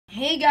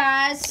Hey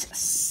guys,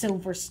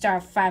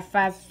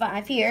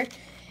 Silverstar555 here,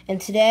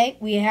 and today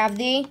we have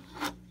the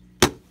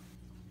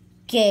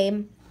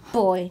Game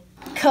Boy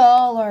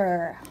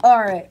Color.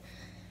 Alright,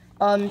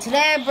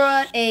 today I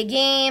brought a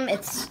game.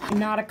 It's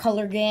not a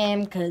color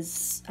game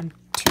because I'm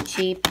too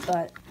cheap,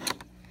 but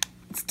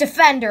it's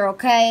Defender,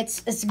 okay?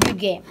 It's a good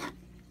game.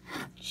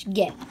 You should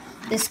get it.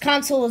 This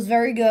console is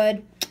very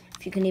good,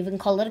 if you can even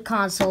call it a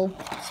console.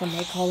 Some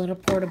may call it a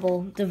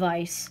portable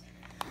device.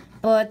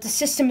 But the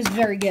system is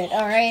very good,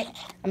 alright?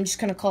 I'm just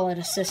going to call it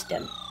a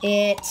system.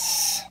 It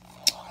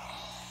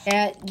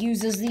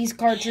uses these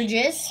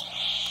cartridges.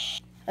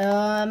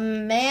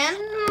 And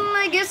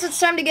I guess it's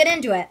time to get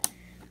into it.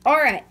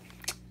 Alright.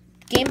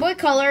 Game Boy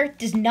Color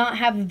does not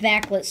have a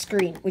backlit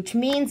screen, which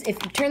means if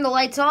you turn the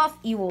lights off,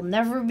 you will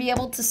never be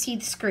able to see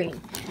the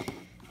screen.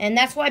 And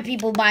that's why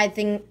people buy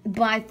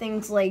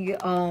things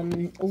like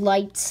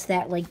lights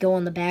that go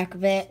on the back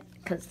of it,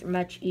 because they're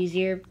much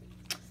easier.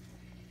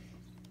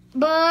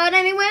 But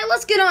anyway,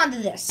 let's get on to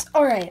this.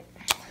 Alright.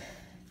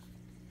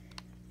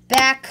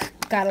 Back,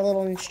 got a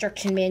little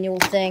instruction manual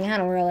thing. I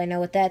don't really know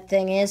what that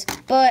thing is.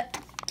 But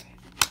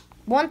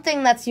one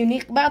thing that's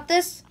unique about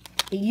this,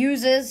 it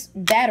uses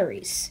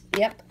batteries.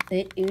 Yep,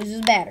 it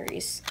uses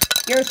batteries.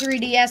 Your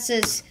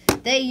 3DSs,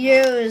 they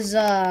use,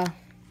 actually,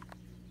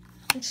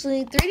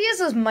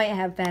 3DSs might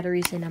have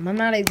batteries in them. I'm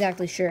not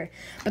exactly sure.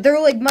 But they're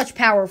more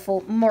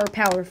powerful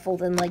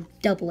than AA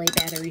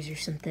batteries or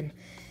something.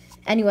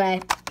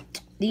 Anyway,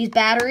 these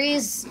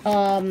batteries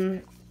are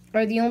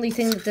the only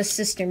thing that the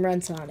system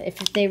runs on.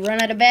 If they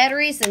run out of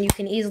batteries, then you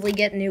can easily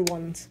get new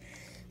ones.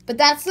 But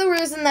that's the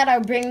reason that I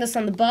bring this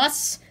on the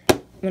bus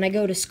when I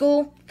go to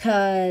school,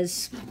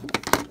 because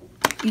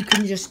you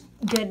can just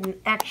get an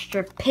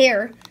extra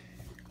pair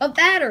of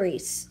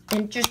batteries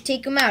and just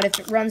take them out if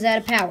it runs out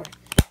of power.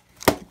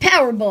 The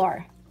power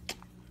bar.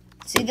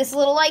 See this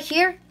little light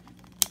here?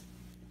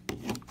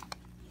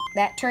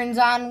 That turns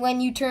on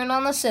when you turn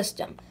on the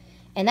system.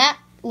 And that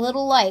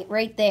little light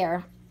right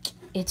there,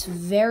 it's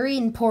very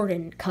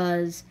important,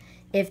 because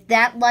if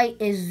that light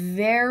is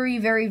very,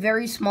 very,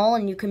 very small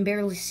and you can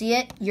barely see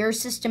it, your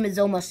system is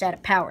almost out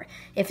of power.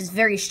 If it's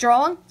very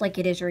strong, like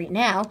it is right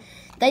now,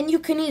 then you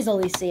can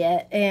easily see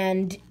it,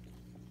 and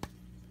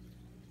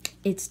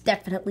it's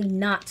definitely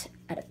not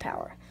out of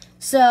power.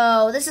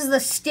 So this is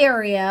the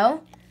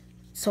stereo,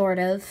 sort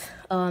of.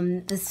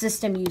 The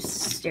system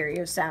uses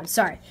stereo sound.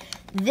 Sorry,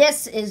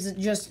 this is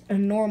just a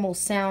normal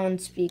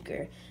sound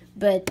speaker.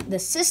 But the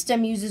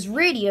system uses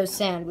radio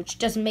sound, which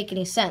doesn't make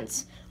any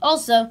sense.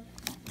 Also,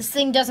 this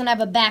thing doesn't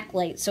have a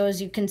backlight, so as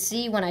you can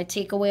see, when I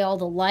take away all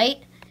the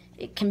light,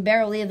 it can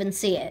barely even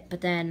see it.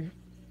 But then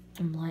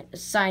I'm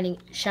shining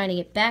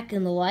it back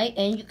in the light,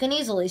 and you can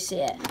easily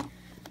see it.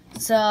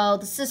 So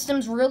the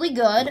system's really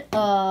good.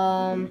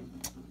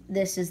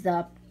 This is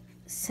the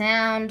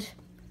sound.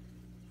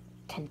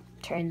 Can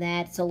turn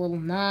that. It's a little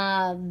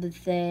knob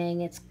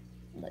thing. It's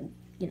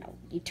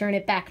you turn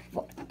it back and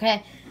forth,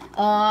 okay?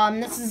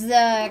 This is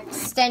the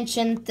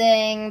extension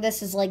thing.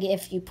 This is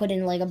if you put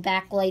in a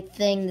backlight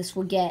thing, this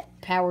will get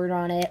powered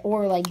on it.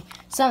 Or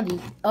some of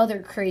the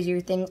other crazier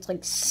things,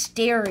 like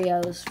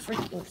stereos.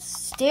 Freaking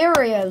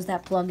stereos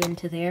that plug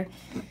into there.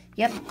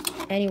 Yep.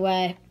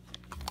 Anyway.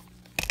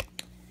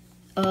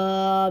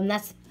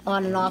 That's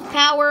on and off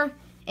power.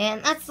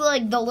 And that's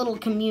the little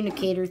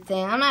communicator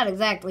thing. I'm not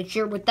exactly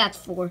sure what that's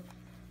for.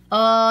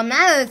 Now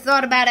that I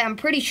thought about it, I'm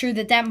pretty sure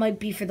that might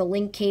be for the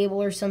link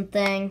cable or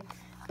something.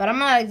 But I'm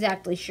not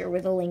exactly sure where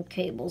the link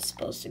cable is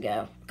supposed to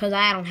go, because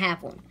I don't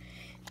have one.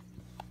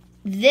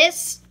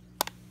 This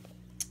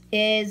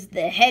is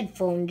the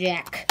headphone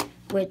jack,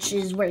 which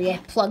is where you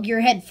plug your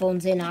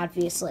headphones in,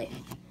 obviously.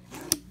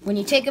 When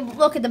you take a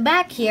look at the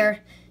back here,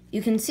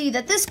 you can see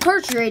that this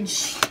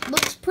cartridge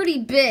looks pretty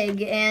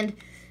big, and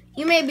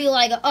you may be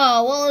like,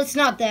 oh, well, it's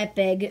not that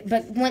big.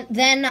 But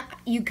then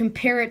you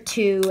compare it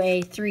to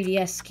a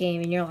 3DS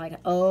game, and you're like,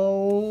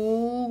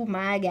 oh,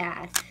 my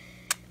God.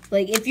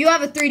 If you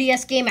have a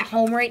 3DS game at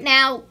home right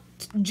now,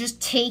 just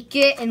take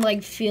it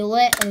and, feel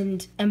it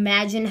and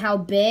imagine how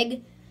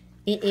big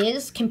it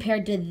is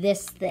compared to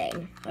this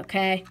thing,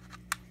 okay?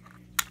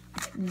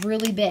 It's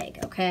really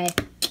big, okay?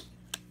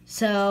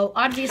 So,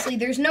 obviously,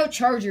 there's no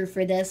charger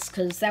for this,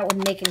 because that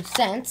wouldn't make any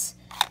sense.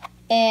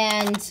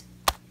 And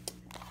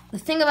the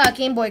thing about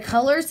Game Boy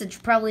Colors that you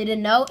probably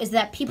didn't know is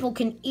that people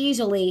can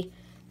easily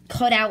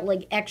cut out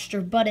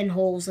extra button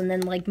holes and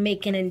then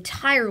make an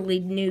entirely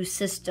new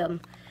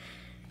system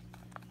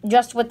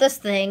just with this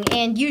thing.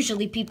 And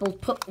usually people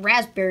put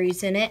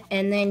raspberries in it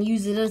and then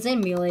use it as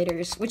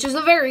emulators, which is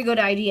a very good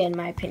idea in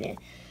my opinion.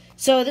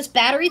 So this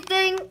battery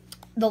thing,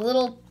 the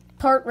little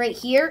part right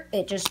here,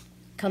 it just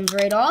comes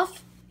right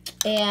off,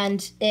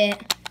 and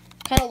it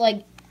kind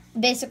of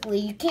basically,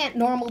 you can't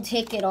normally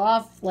take it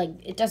off,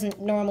 it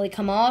doesn't normally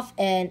come off,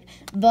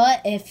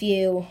 but if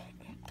you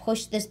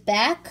push this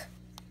back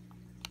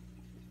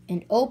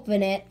and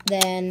open it,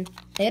 then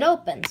it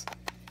opens.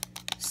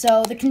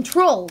 So the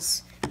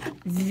controls,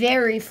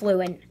 very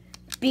fluent.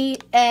 B,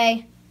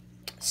 A,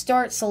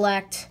 start,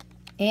 select,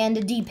 and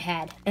a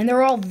D-pad. And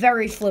they're all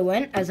very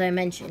fluent, as I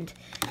mentioned.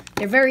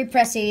 They're very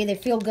pressy, they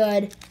feel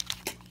good,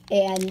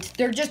 and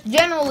they're just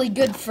generally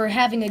good for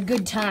having a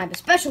good time,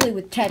 especially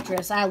with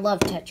Tetris. I love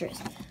Tetris.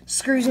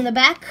 Screws in the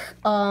back,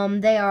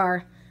 they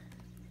are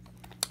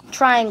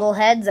triangle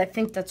heads. I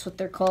think that's what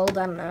they're called.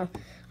 I don't know.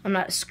 I'm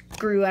not a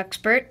screw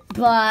expert,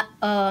 but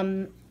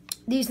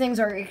these things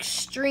are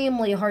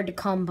extremely hard to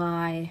come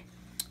by.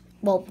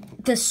 Well,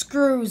 the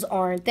screws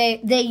aren't.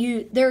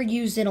 They're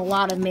used in a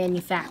lot of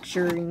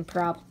manufacturing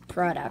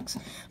products,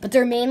 but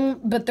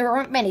there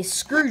aren't many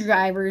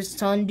screwdrivers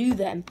to undo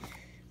them.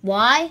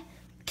 Why?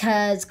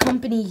 Because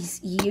companies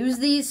use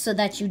these so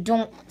that you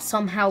don't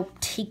somehow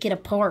take it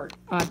apart,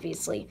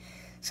 obviously.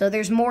 So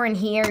there's more in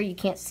here. You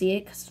can't see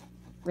it because it's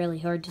really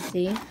hard to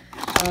see.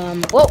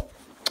 Whoa!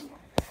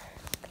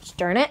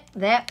 Darn it,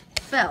 that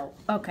fell.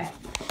 Okay.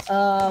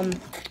 I'm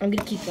going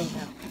to keep going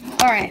now.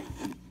 Alright.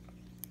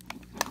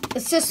 The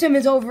system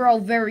is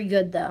overall very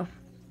good, though.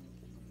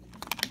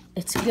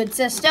 It's a good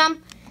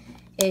system.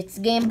 It's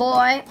Game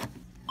Boy.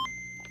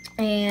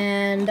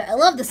 And I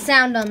love the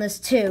sound on this,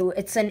 too.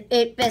 It's an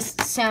 8-bit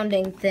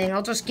sounding thing.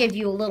 I'll just give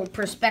you a little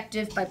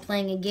perspective by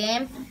playing a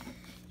game.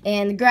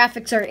 And the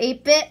graphics are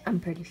 8-bit,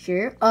 I'm pretty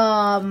sure.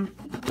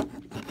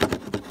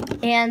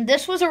 And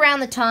this was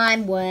around the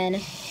time when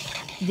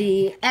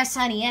the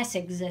SNES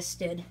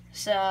existed.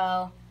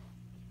 So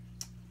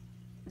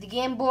the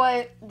Game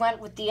Boy went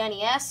with the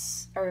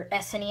NES, or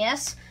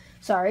SNES,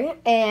 sorry,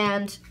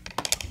 and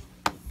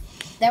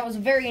that was a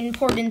very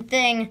important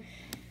thing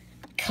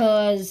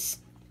because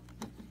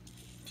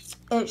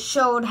it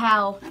showed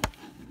how,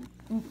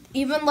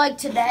 even like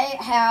today,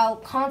 how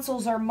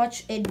consoles are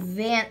much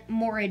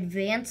more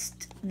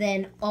advanced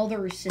than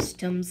other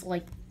systems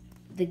like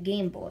the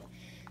Game Boy.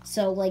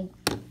 So, like,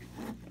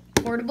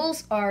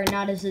 portables are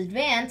not as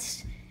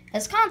advanced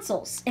as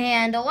consoles,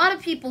 and a lot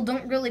of people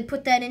don't really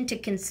put that into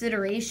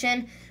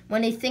consideration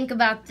when they think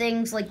about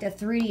things like the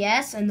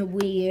 3DS and the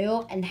Wii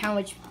U and how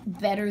much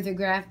better the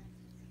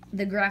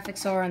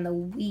graphics are on the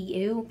Wii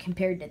U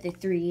compared to the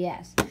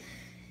 3DS.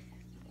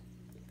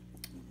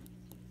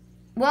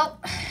 Well,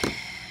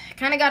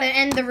 kind of got to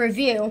end the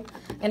review.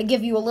 I'm going to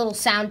give you a little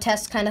sound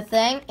test kind of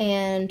thing,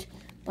 and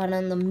put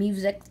on the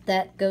music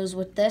that goes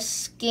with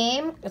this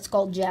game. It's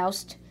called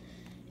Joust.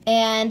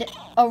 And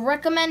a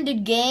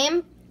recommended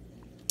game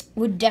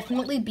would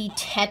definitely be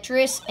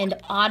Tetris and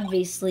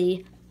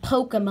obviously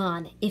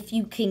Pokemon if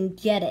you can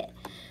get it.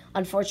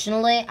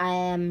 Unfortunately,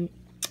 I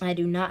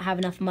do not have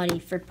enough money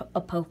for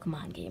a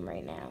Pokemon game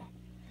right now.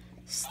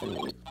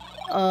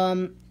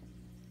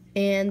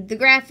 And the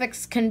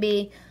graphics can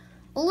be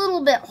a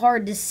little bit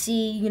hard to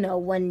see, you know,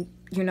 when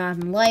you're not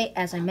in light,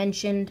 as I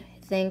mentioned,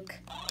 I think.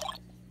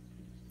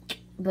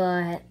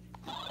 But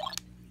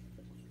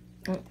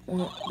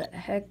what the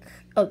heck?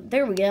 Oh,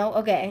 there we go.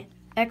 Okay,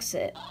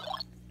 exit.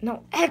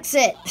 No,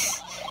 exit!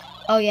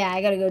 Oh yeah,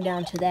 I gotta go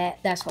down to that.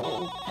 That's how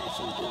old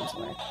fashioned games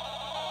work.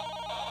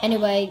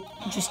 Anyway,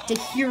 just to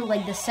hear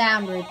like the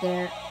sound right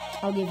there,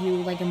 I'll give you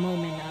like a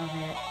moment of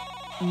it.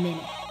 A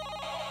minute.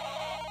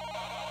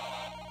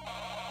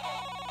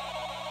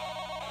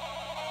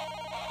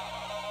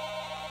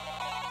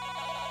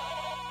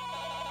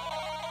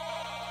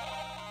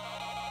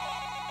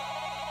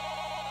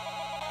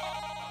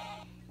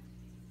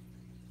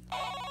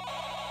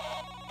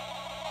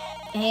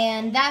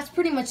 And that's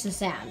pretty much the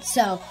sound.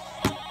 So,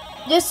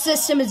 this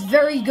system is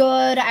very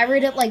good. I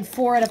rate it like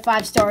 4 out of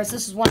 5 stars.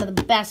 This is one of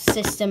the best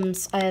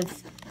systems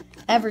I've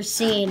ever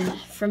seen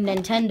from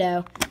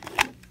Nintendo.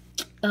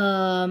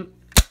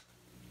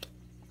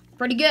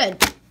 Pretty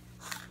good.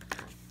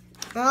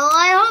 Well,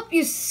 I hope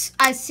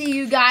I see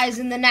you guys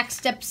in the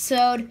next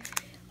episode.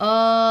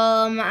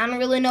 I don't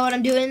really know what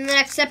I'm doing in the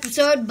next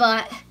episode,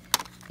 but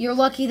you're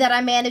lucky that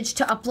I managed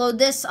to upload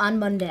this on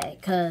Monday,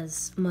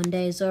 because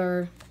Mondays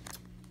are...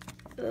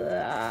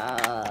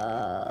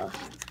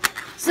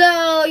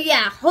 So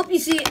yeah,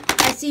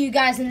 I see you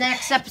guys in the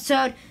next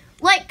episode.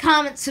 Like,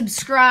 comment,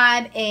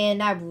 subscribe,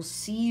 and I will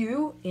see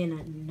you in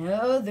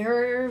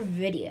another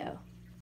video.